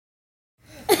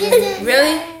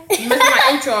Really? You missed my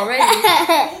intro already.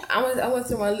 I went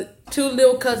to my two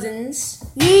little cousins.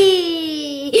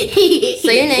 Say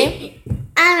your name.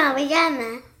 I'm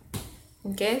Ariana.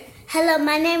 Okay. Hello,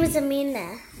 my name is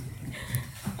Amina.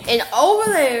 And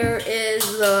over there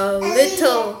is the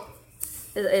little...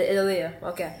 Is Aaliyah.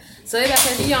 Okay. So you got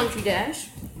to the Geometry Dash.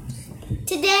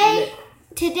 Today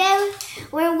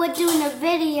we're doing a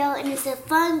video and it's a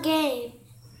fun game.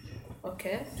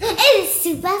 Okay. It is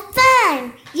super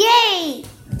fun! Yay!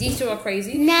 These two are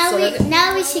crazy. Now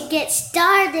we should get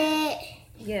started.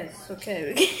 Yes.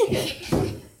 Okay.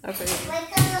 Okay.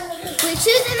 We're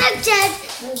choosing a judge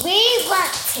we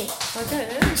want to. Okay.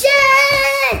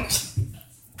 Judge!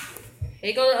 Here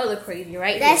you go the other crazy,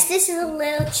 right? This is a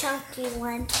little chunky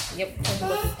one. Yep.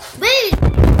 Wait,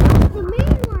 that's the mean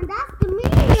one. That's the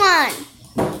mean one.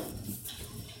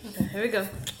 Okay, here we go.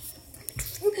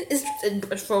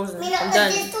 It's frozen. I'm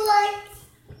done.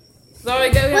 Sorry,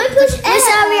 guys. We're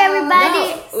sorry, everybody.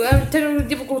 No, we have technical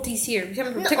difficulties here. We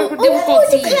have technical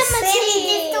difficulties.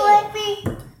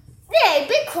 Hey,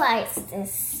 be quiet,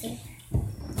 sis.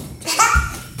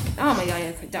 Oh my god,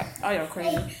 you're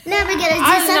crazy. Now we gotta do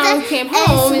I something. came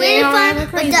home It's really fun, but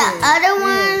crazy. the other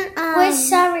one, we're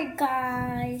sorry,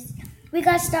 guys. We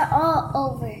gotta start all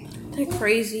over. They're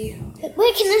crazy.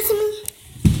 Wait, can you see me?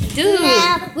 Dude.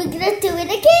 Now we're gonna do it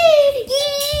again.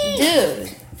 Yay. Dude.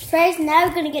 First, now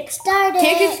we're gonna get started.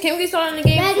 Can we get started in the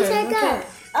game Ready, first? set, go. Okay.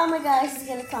 Oh my gosh, it's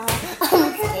gonna come.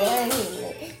 I'm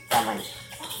scared. Come on.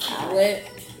 Lit.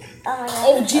 Oh my god.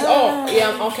 Oh, gee. Oh,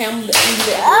 yeah. Okay, I'm lit.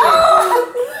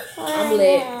 I'm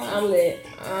lit.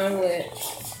 I'm lit.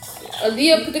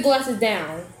 Aaliyah, put the glasses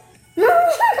down.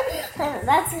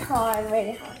 That's hard,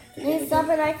 really hard. There's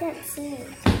something I can't see.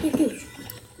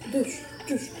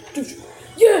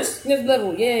 Yes! Next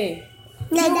level, yay.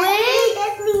 Hi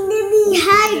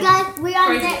guys,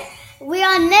 we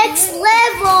are next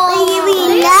level.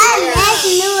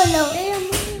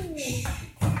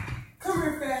 Come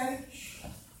here, Fatty.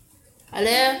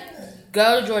 Aaliyah,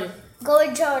 go to Jordan. Go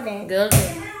with Jordan. Go to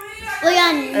Jordan. We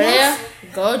are Aaliyah,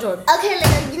 go to Jordan. Okay,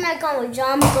 Leah, you're not going with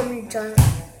John. I'm going with Jordan.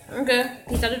 Okay,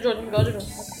 peace out to Jordan. Go to Jordan.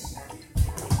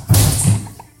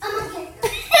 I'm okay.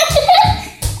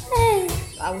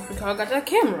 I got that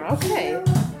camera. Okay.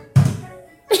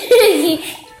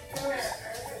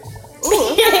 Ooh.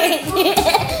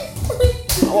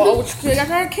 Oh, I wish I got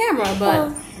that camera, but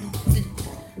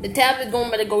the tablet's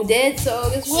going to go dead. So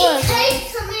guess what?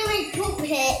 Come here and poop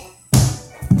it.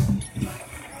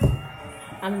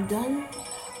 I'm done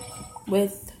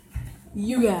with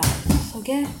you guys.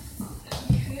 Okay.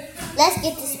 Let's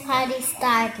get this party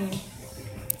started.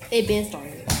 It been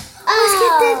started. Let's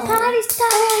get this party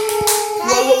started.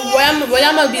 Well,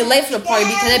 I'm gonna be late for the party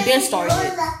because it been started.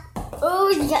 Oh,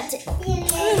 you got to.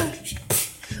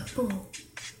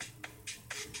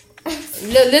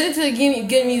 Listen to the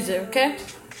good music, okay?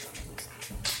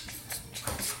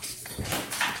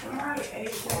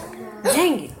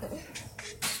 Dang it!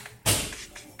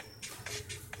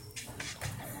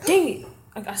 Dang it!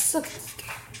 I suck at this game.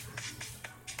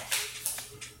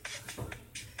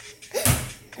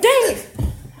 Dang it!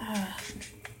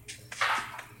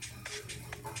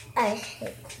 I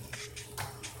hate.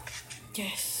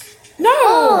 Yes. No!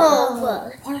 Oh.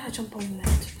 Why did I jump over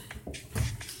that?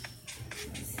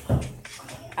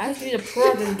 I used to be the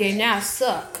pro in this game, now I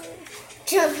suck.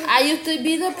 I used to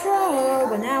be the pro,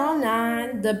 but now I'm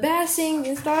not. The bad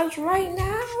singing starts right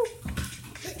now.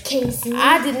 Casey.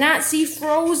 I did not see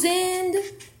Frozen.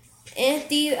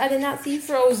 Auntie, I did not see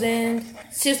Frozen.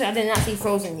 Seriously, I did not see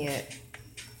Frozen yet.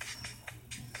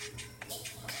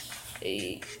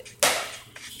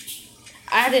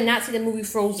 I did not see the movie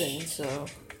Frozen, so.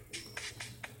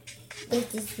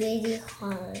 This is really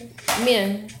hard.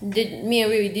 Mia,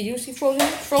 did you see Frozen?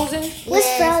 Frozen?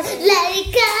 What's Frozen? Let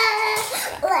it go,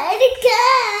 let it go.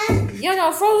 You know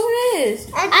what Frozen is?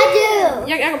 I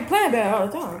do. Yeah, I complain about it all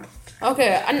the time.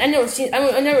 Okay, I never seen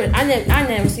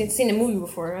the movie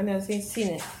before. I never seen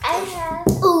it. I have.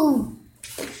 Ooh.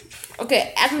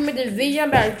 Okay, after we make this video, I'm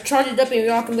about to charge it up and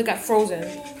y'all can look at Frozen.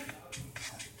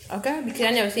 Okay, because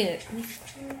I never seen it.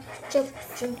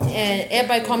 And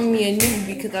everybody called me a noob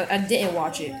because I didn't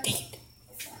watch it. Dang it.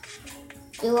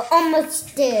 You were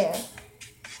almost there.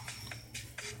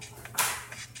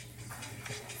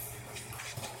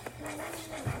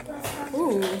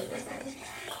 Ooh.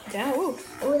 Down, ooh.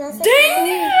 Oh, that's dang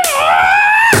it!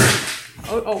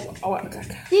 Oh, okay.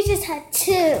 You just had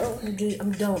two.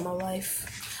 I'm done with my life.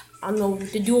 I don't know what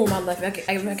to do with my life. I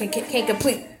can't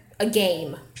complete a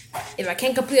game. If I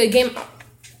can't complete a game,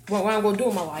 what am I gonna do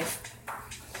with my life?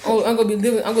 Oh, I'm gonna be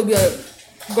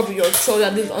Go for your shoulder. I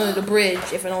lose under the bridge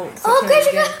if I don't. Oh, Chris,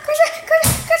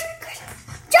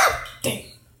 jump! Dang.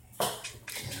 I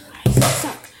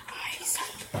suck.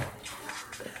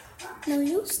 No,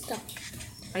 you suck.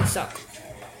 I suck.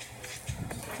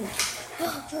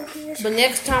 But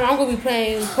next time I'm gonna be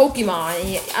playing Pokemon.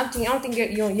 And I don't think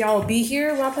y'all will be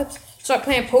here when I start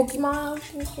playing Pokemon.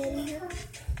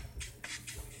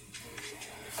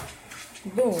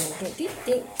 Boom.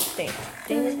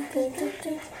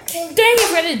 Dang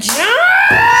it, ready to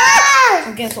jump!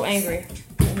 I'm getting so angry.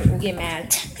 I'm getting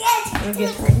mad.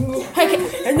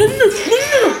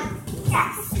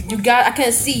 You got. I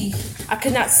can't see. I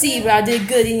could not see, but I did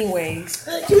good anyways.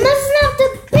 You messing up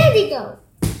the video.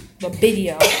 The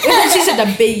video. She said the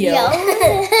video.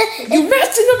 You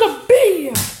messing up the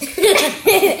video.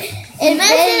 It's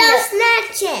messing up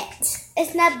Snapchat.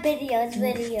 It's not video. It's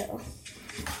video.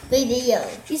 Video.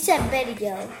 You said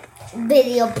video.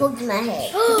 Video poked my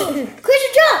head.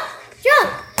 Christian, jump!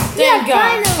 Thank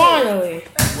God! Finally.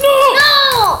 No!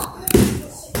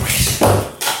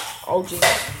 Oh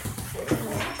Jesus.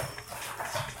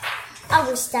 I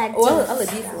will start. Oh, I look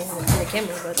beautiful on the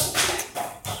camera, but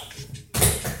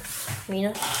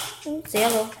Mina, say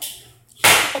hello.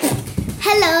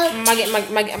 Hello. Am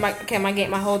I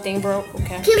getting my whole thing broke?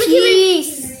 Okay.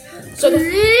 Please. So you're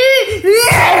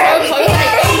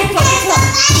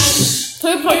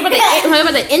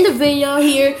about to end the video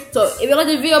here. So if you like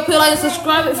the video, put a like and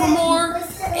subscribe it for more.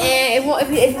 And if you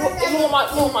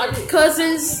want my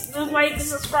cousins, just like and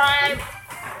subscribe.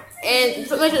 And make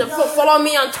sure to follow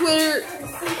me on Twitter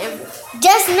and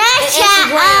just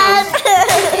Snapchat,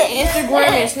 Instagram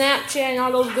and Snapchat and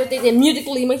all those good things. And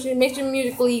Musically, make sure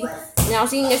Musically. Now,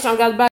 see you next time, guys. Bye.